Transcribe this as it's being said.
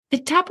The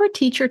Taproot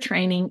Teacher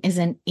Training is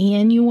an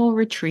annual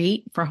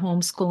retreat for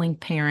homeschooling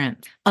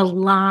parents, a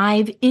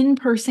live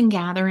in-person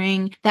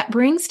gathering that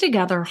brings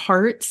together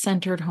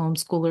heart-centered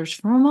homeschoolers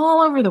from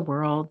all over the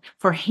world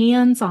for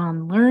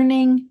hands-on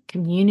learning,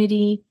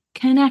 community,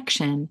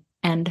 connection,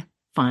 and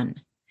fun.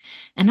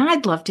 And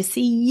I'd love to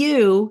see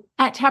you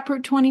at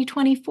Taproot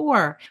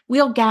 2024.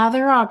 We'll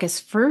gather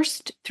August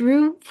 1st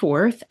through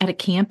 4th at a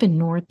camp in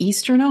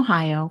northeastern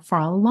Ohio for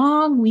a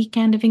long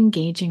weekend of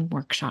engaging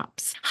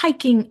workshops,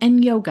 hiking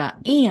and yoga,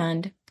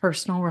 and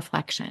personal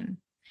reflection.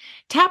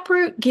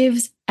 Taproot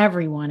gives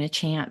everyone a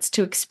chance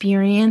to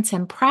experience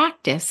and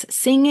practice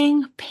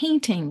singing,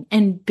 painting,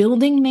 and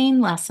building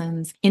Maine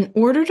lessons in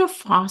order to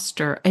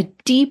foster a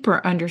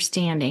deeper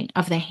understanding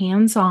of the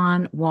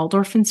hands-on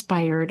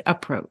Waldorf-inspired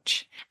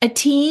approach. A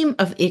team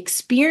of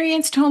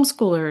experienced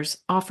homeschoolers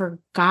offer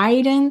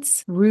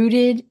guidance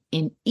rooted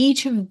in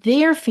each of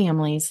their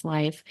family's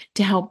life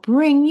to help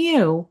bring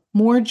you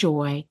more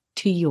joy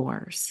to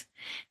yours.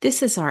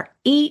 This is our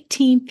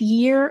 18th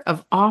year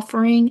of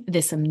offering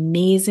this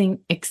amazing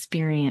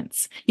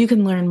experience. You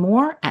can learn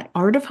more at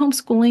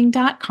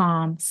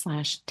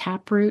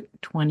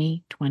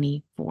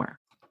artofhomeschooling.com/taproot2024.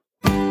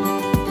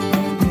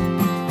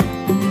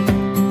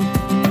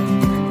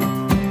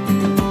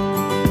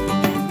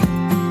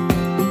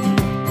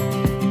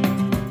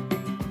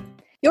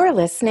 You're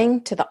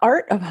listening to the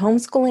Art of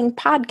Homeschooling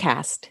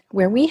podcast,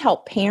 where we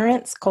help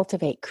parents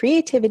cultivate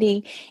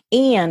creativity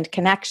and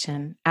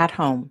connection at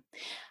home.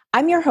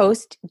 I'm your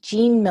host,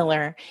 Jean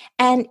Miller,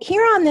 and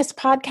here on this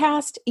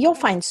podcast, you'll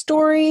find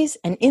stories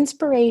and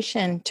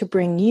inspiration to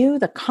bring you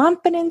the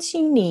confidence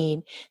you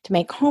need to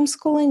make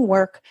homeschooling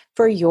work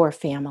for your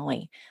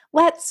family.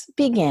 Let's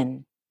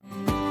begin.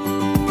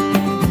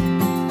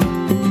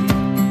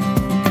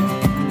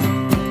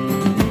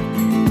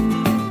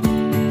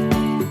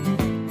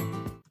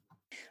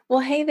 Well,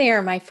 hey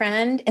there, my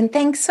friend, and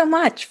thanks so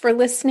much for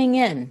listening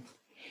in.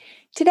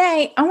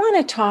 Today, I want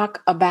to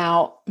talk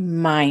about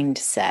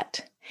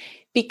mindset.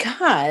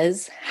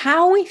 Because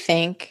how we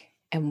think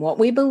and what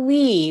we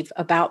believe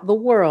about the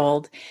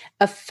world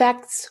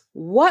affects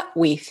what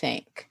we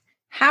think,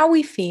 how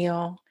we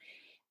feel,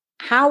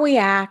 how we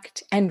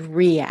act and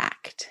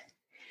react.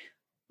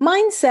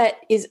 Mindset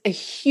is a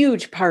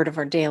huge part of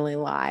our daily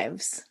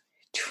lives.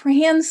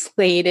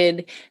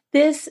 Translated,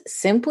 this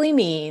simply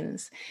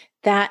means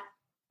that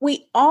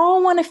we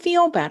all want to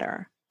feel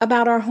better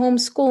about our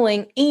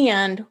homeschooling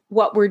and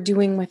what we're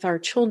doing with our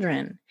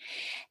children.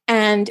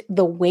 And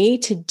the way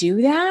to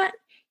do that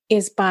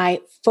is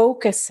by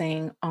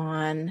focusing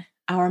on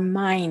our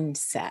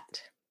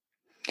mindset.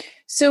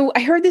 So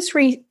I heard this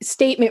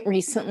statement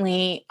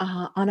recently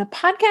on a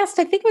podcast,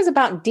 I think it was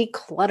about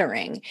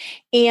decluttering.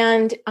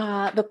 And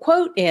the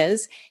quote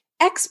is,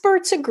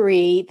 experts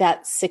agree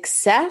that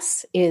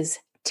success is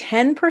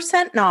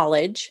 10%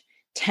 knowledge,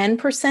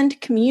 10%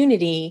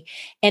 community,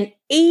 and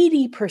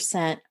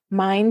 80%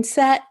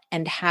 mindset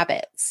and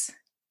habits.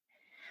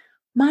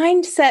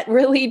 Mindset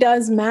really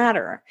does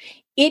matter.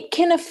 It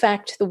can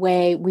affect the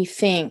way we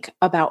think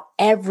about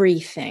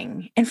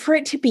everything. And for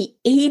it to be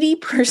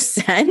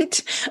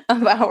 80%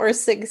 of our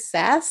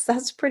success,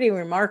 that's pretty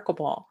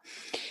remarkable.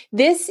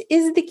 This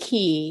is the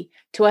key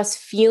to us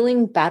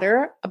feeling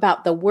better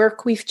about the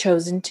work we've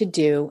chosen to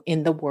do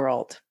in the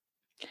world.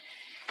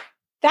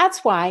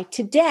 That's why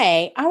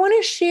today I want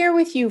to share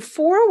with you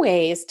 4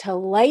 ways to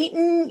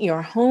lighten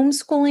your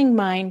homeschooling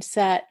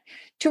mindset,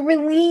 to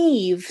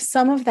relieve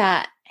some of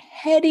that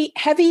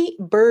heavy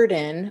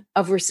burden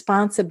of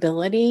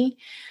responsibility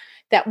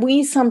that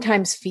we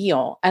sometimes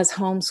feel as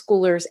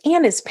homeschoolers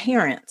and as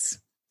parents.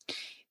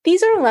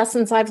 These are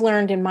lessons I've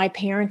learned in my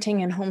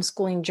parenting and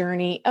homeschooling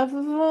journey of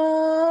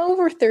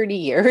over 30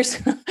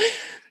 years.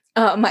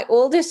 My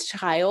oldest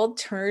child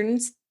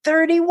turns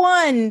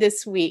 31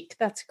 this week.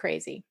 That's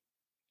crazy.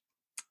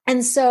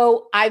 And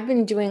so I've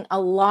been doing a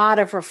lot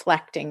of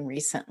reflecting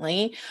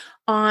recently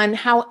on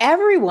how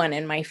everyone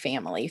in my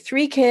family,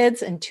 3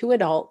 kids and 2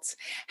 adults,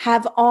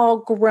 have all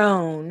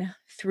grown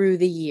through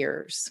the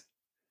years.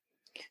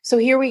 So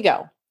here we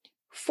go.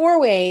 4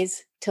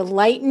 ways to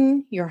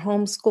lighten your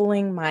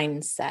homeschooling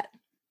mindset.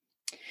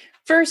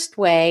 First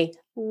way,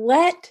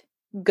 let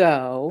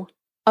go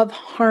of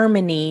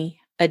harmony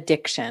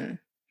addiction.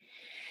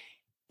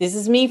 This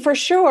is me for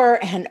sure.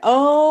 And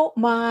oh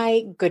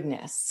my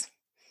goodness.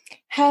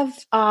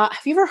 Have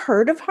you ever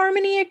heard of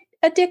harmony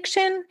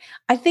addiction?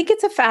 I think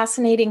it's a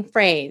fascinating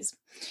phrase,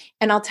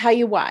 and I'll tell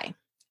you why.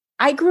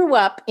 I grew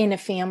up in a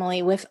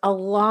family with a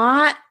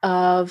lot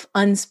of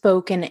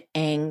unspoken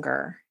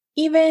anger.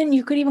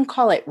 You could even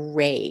call it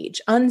rage,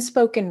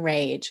 unspoken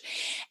rage.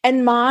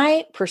 And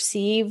my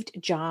perceived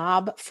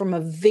job from a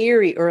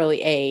very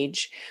early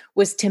age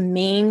was to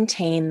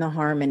maintain the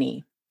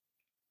harmony,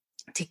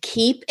 to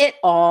keep it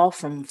all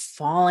from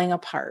falling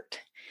apart.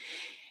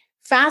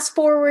 Fast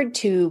forward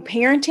to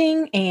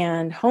parenting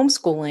and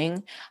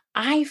homeschooling,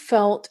 I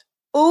felt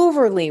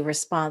overly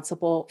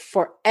responsible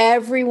for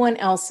everyone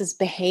else's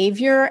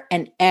behavior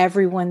and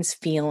everyone's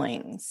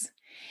feelings.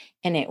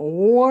 And it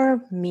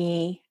wore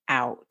me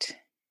out.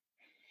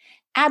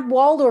 Add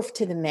Waldorf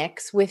to the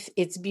mix with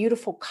its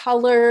beautiful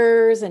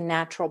colors and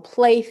natural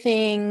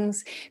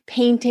playthings,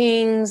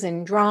 paintings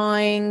and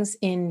drawings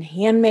in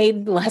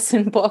handmade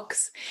lesson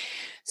books.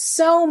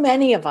 So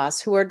many of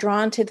us who are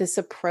drawn to this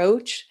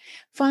approach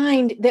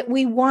find that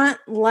we want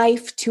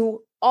life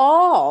to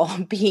all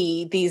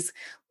be these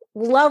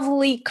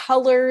lovely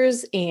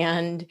colors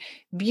and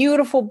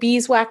beautiful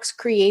beeswax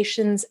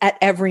creations at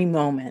every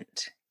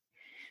moment.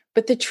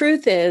 But the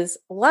truth is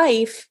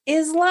life,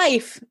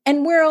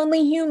 and we're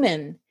only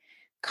human.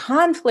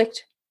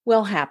 Conflict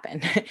will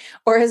happen.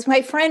 Or as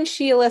my friend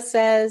Sheila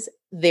says,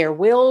 there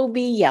will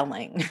be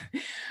yelling.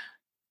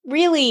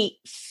 Really,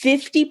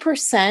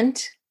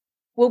 50%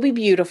 will be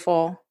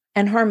beautiful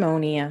and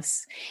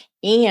harmonious,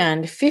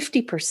 and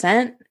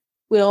 50%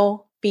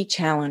 will be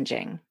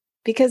challenging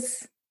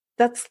because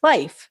that's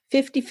life,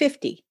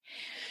 50-50.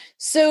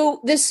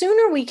 So the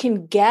sooner we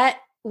can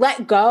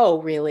let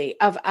go really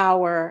of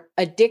our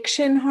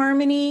addiction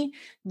harmony,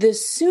 the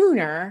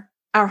sooner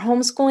our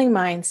homeschooling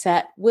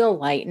mindset will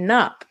lighten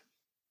up.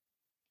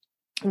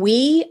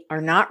 We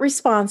are not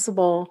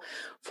responsible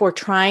for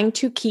trying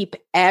to keep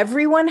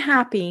everyone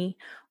happy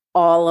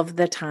all of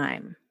the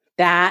time.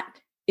 That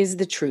is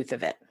the truth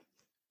of it.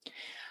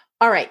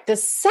 All right, the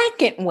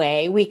second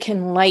way we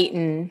can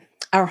lighten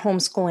our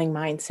homeschooling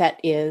mindset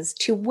is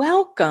to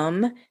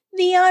welcome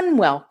the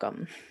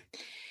unwelcome.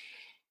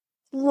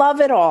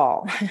 Love it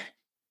all.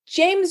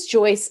 James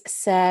Joyce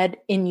said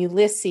in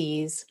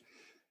Ulysses,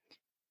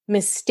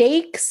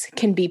 mistakes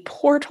can be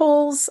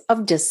portals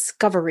of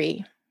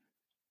discovery.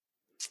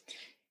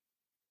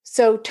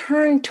 So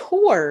turn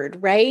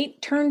toward,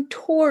 right? Turn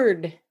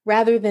toward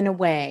rather than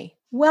away.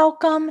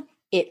 Welcome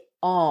it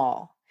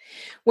all.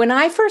 When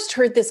I first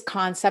heard this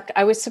concept,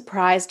 I was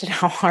surprised at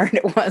how hard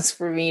it was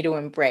for me to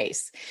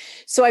embrace.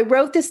 So I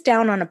wrote this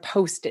down on a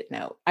Post-it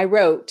note. I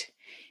wrote,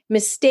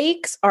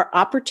 mistakes are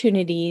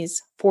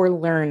opportunities for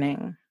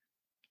learning.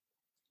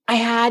 I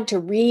had to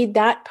read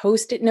that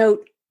Post-it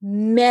note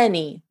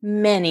many,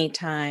 many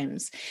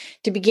times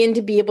to begin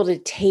to be able to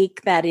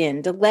take that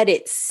in, to let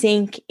it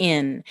sink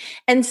in.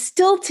 And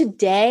still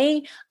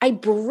today, I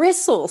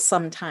bristle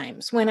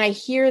sometimes when I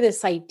hear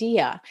this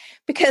idea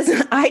because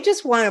I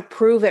just want to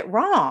prove it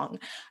wrong.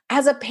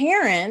 As a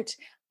parent,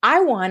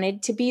 I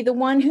wanted to be the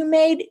one who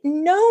made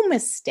no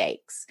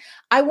mistakes.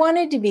 I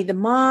wanted to be the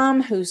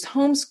mom whose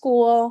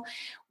homeschool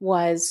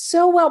was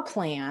so well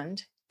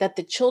planned that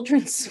the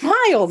children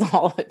smiled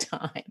all the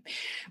time.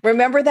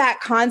 Remember that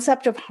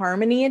concept of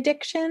harmony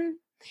addiction?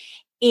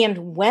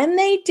 And when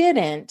they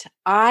didn't,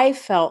 I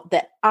felt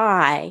that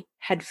I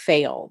had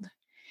failed.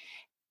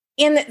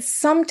 And it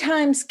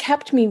sometimes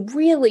kept me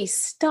really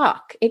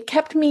stuck. It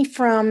kept me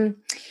from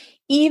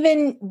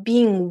even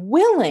being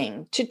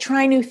willing to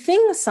try new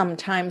things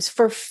sometimes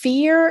for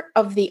fear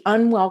of the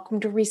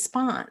unwelcomed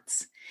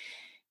response.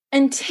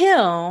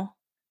 Until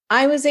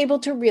I was able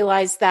to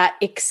realize that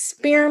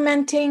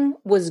experimenting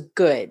was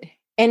good.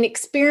 And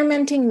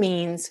experimenting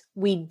means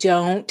we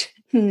don't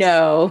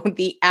know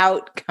the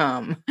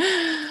outcome.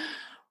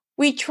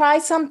 We try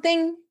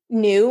something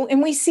new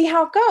and we see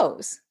how it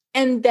goes.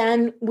 And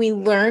then we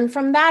learn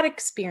from that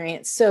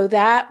experience so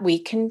that we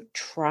can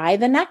try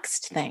the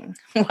next thing.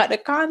 What a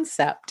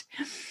concept.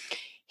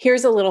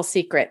 Here's a little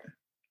secret.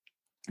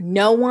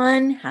 No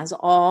one has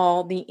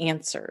all the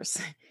answers.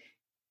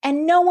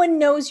 And no one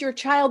knows your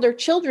child or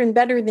children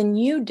better than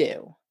you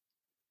do.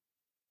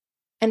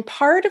 And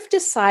part of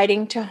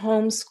deciding to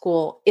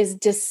homeschool is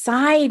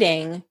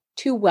deciding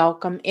to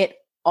welcome it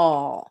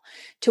all,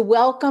 to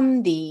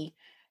welcome the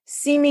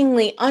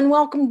seemingly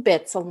unwelcome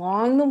bits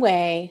along the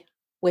way,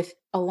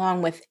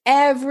 along with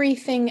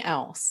everything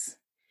else.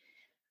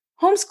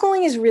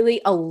 Homeschooling is really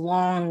a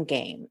long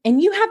game,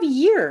 and you have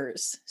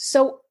years.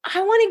 So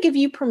I want to give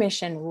you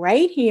permission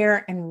right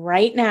here and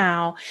right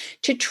now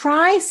to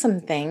try some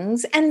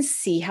things and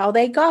see how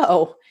they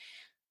go.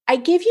 I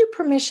give you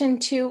permission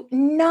to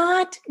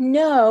not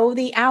know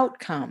the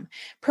outcome,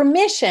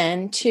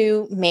 permission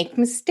to make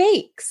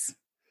mistakes.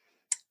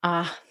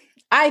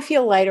 I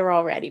feel lighter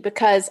already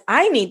because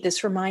I need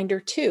this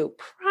reminder too,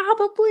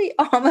 probably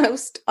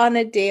almost on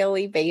a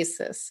daily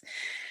basis.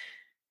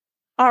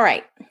 All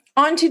right.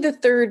 On to the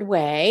third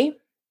way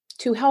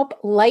to help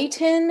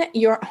lighten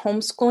your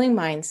homeschooling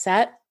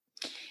mindset.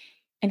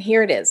 And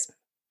here it is.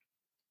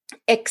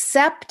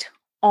 Accept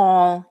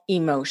all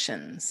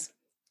emotions.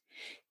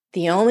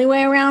 The only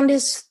way around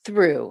is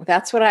through.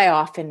 That's what I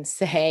often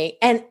say.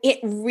 And it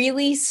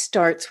really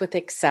starts with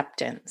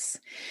acceptance.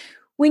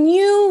 When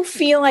you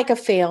feel like a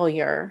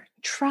failure,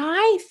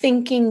 try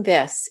thinking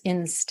this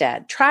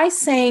instead. Try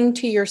saying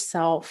to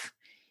yourself,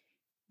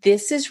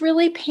 this is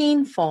really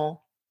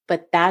painful,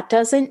 but that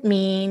doesn't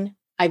mean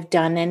I've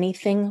done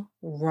anything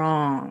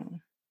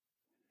wrong.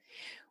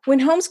 When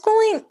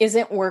homeschooling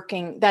isn't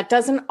working, that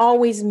doesn't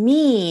always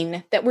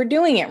mean that we're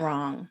doing it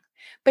wrong.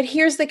 But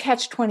here's the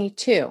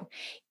catch-22.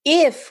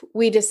 If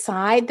we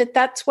decide that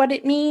that's what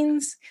it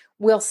means,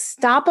 we'll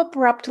stop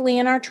abruptly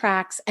in our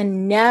tracks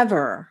and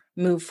never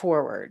move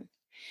forward.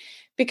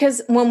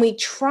 Because when we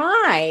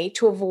try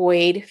to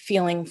avoid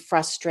feeling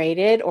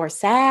frustrated or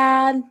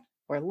sad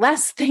or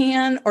less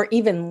than or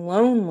even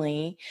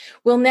lonely,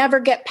 we'll never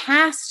get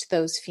past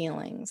those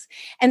feelings.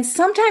 And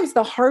sometimes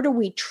the harder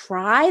we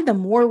try, the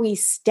more we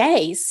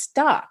stay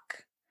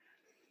stuck.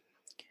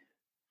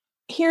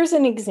 Here's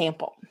an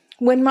example.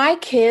 When my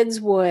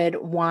kids would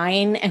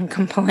whine and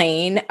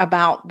complain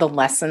about the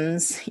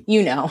lessons,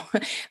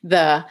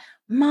 the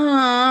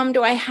Mom,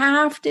 do I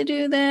have to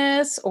do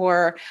this?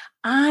 Or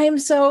I'm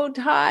so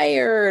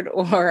tired,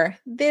 or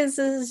this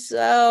is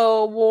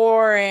so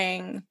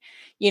boring,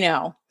 you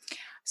know.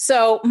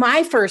 So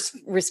my first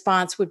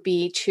response would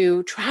be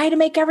to try to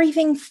make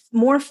everything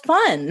more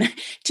fun,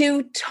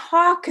 to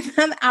talk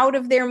them out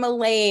of their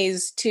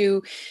malaise,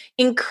 to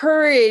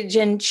encourage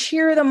and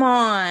cheer them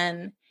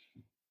on.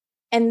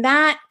 And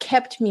that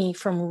kept me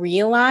from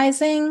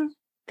realizing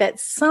that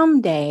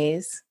some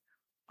days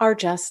are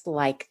just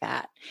like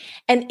that.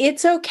 And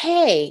it's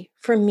okay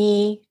for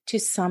me to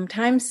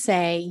sometimes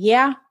say,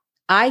 yeah,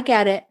 I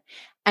get it.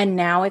 And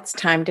now it's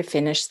time to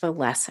finish the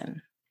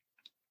lesson.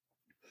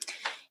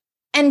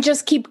 And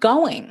just keep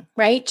going,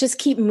 right? Just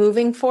keep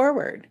moving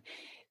forward.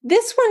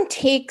 This one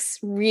takes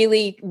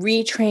really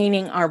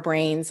retraining our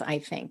brains, I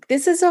think.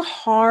 This is a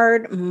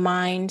hard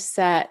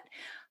mindset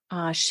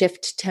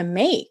shift to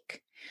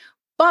make,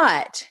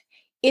 but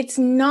it's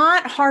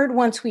not hard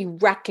once we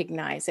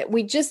recognize it.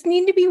 We just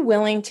need to be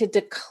willing to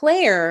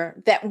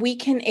declare that we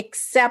can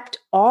accept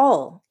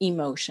all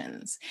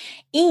emotions.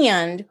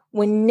 And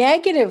when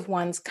negative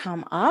ones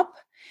come up,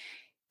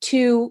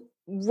 to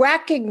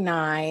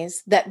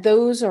recognize that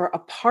those are a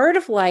part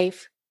of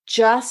life,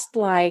 just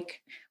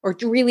like, or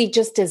really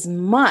just as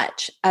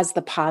much as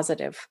the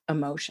positive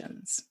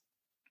emotions.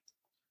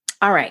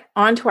 All right,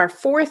 on to our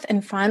fourth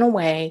and final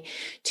way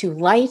to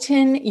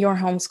lighten your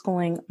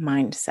homeschooling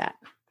mindset.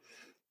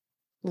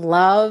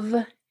 Love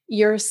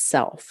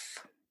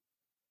yourself,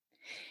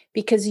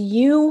 because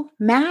you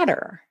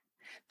matter.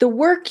 The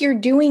work you're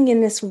doing in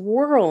this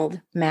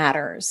world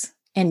matters,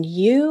 and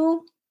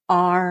you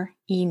are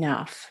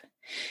enough.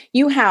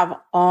 You have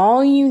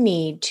all you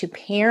need to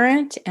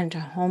parent and to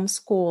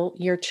homeschool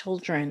your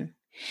children.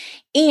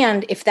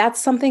 And if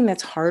that's something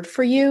that's hard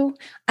for you,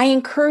 I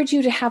encourage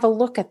you to have a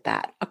look at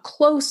that, a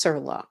closer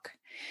look.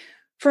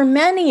 For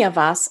many of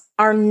us,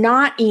 our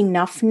not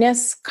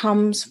enoughness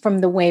comes from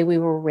the way we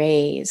were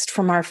raised,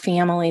 from our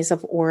families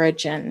of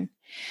origin,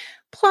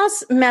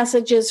 plus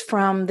messages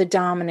from the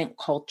dominant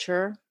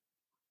culture,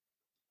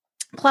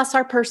 plus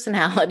our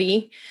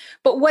personality.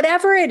 But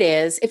whatever it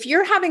is, if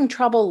you're having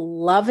trouble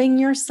loving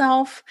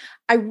yourself,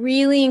 I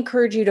really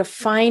encourage you to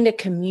find a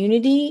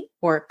community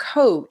or a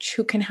coach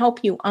who can help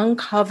you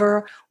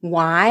uncover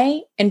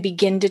why and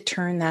begin to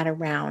turn that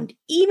around.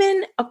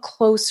 Even a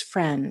close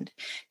friend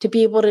to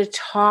be able to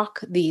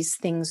talk these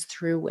things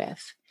through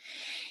with.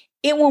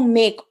 It will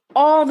make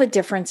all the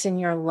difference in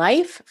your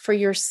life for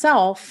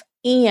yourself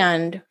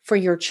and for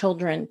your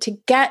children to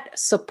get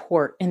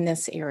support in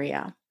this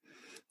area.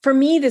 For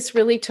me, this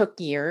really took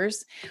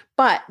years,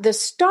 but the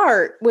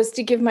start was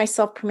to give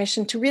myself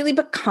permission to really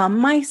become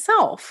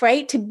myself,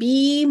 right? To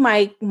be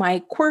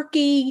my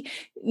quirky,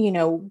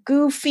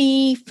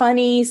 goofy,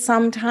 funny,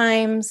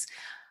 sometimes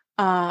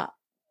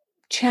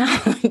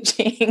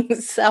challenging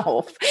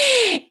self.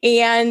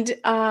 And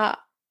I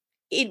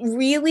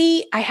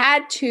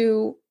had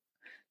to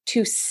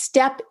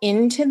step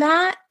into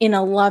that in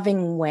a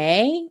loving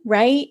way,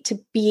 right? To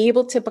be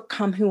able to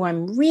become who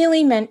I'm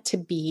really meant to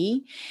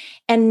be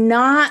and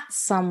not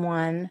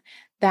someone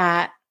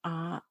that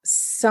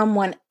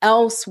someone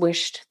else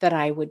wished that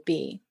I would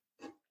be.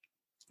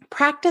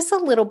 Practice a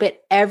little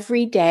bit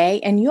every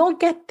day and you'll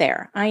get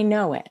there. I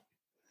know it.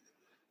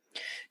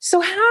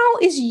 So how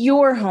is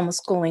your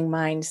homeschooling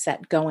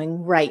mindset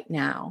going right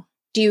now?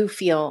 Do you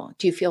feel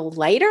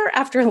lighter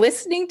after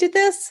listening to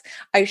this?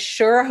 I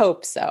sure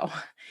hope so.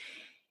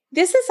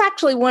 This is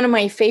actually one of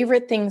my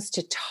favorite things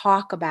to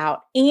talk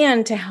about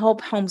and to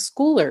help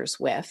homeschoolers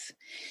with.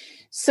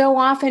 So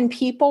often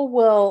people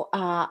will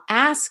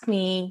ask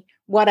me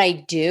what I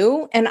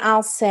do, and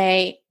I'll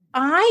say,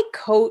 I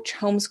coach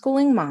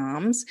homeschooling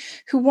moms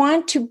who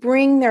want to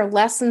bring their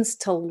lessons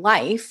to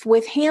life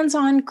with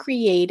hands-on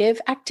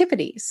creative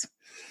activities.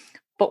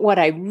 But what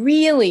I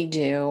really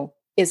do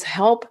is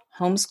help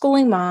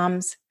homeschooling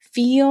moms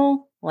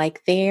feel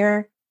like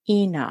they're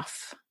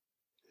enough.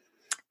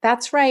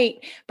 That's right.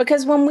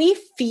 Because when we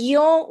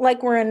feel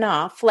like we're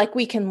enough, like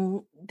we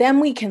can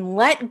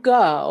let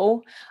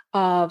go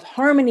of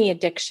harmony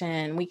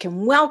addiction. We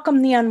can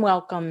welcome the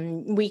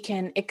unwelcome. We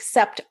can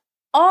accept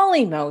all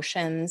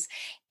emotions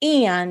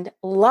and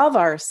love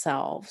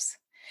ourselves.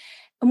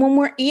 And when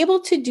we're able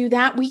to do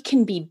that, we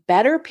can be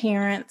better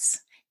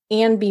parents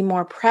and be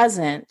more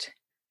present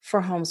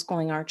for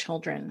homeschooling our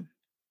children.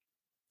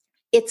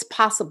 It's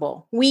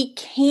possible. We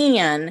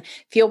can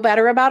feel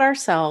better about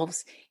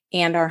ourselves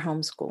and our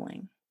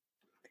homeschooling.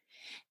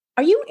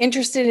 Are you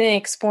interested in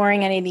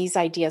exploring any of these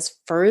ideas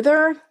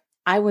further?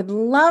 I would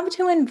love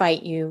to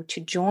invite you to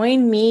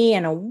join me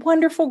and a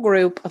wonderful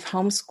group of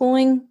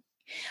homeschooling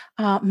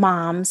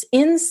moms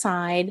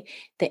inside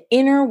the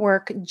Inner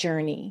Work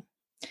Journey.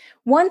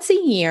 Once a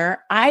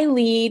year, I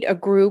lead a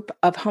group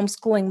of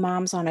homeschooling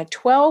moms on a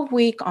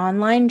 12-week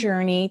online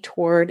journey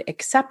toward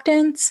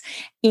acceptance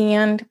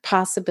and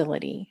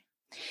possibility.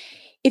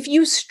 If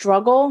you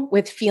struggle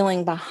with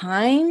feeling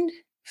behind,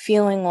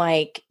 feeling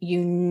like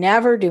you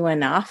never do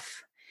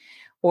enough,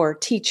 or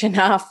teach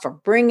enough, or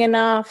bring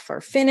enough,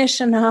 or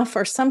finish enough,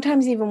 or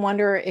sometimes even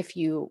wonder if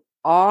you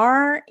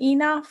are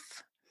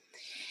enough,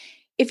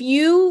 if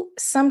you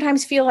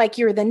sometimes feel like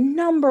you're the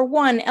number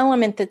one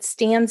element that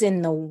stands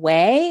in the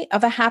way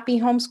of a happy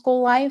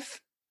homeschool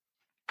life,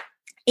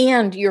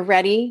 and you're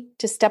ready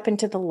to step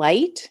into the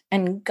light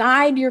and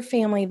guide your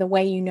family the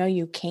way you know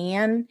you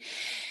can,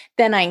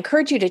 then I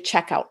encourage you to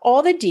check out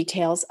all the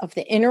details of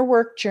the Inner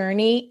Work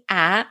Journey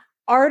at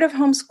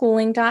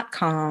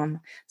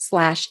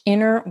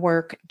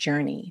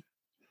artofhomeschooling.com/innerworkjourney.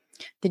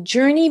 The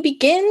journey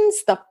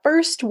begins the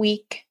first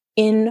week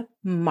in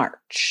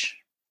March.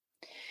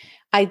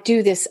 I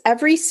do this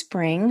every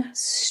spring,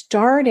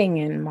 starting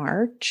in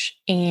March,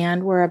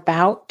 and we're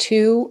about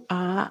to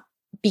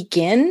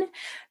begin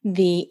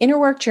the Inner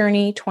Work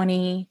Journey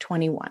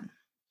 2021.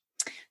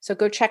 So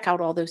go check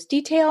out all those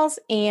details.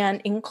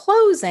 And in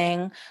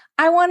closing,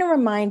 I want to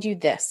remind you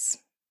this.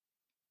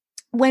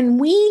 When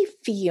we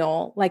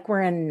feel like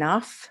we're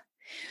enough,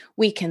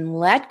 we can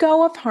let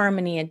go of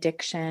harmony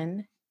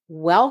addiction,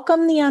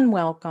 welcome the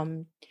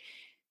unwelcome,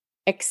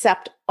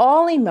 accept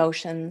all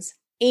emotions,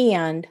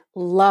 and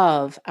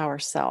love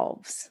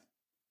ourselves.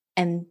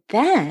 And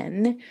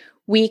then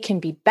we can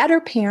be better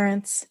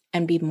parents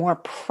and be more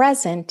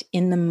present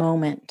in the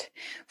moment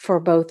for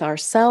both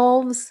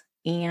ourselves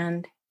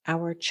and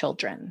our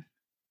children.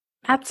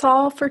 That's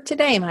all for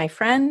today, my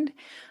friend.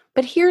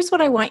 But here's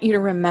what I want you to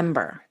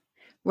remember.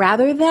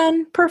 Rather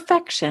than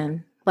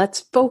perfection,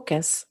 let's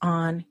focus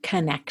on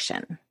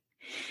connection.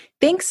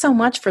 Thanks so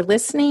much for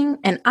listening,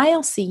 and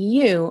I'll see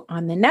you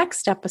on the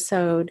next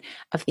episode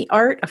of the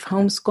Art of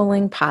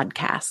Homeschooling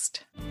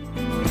podcast.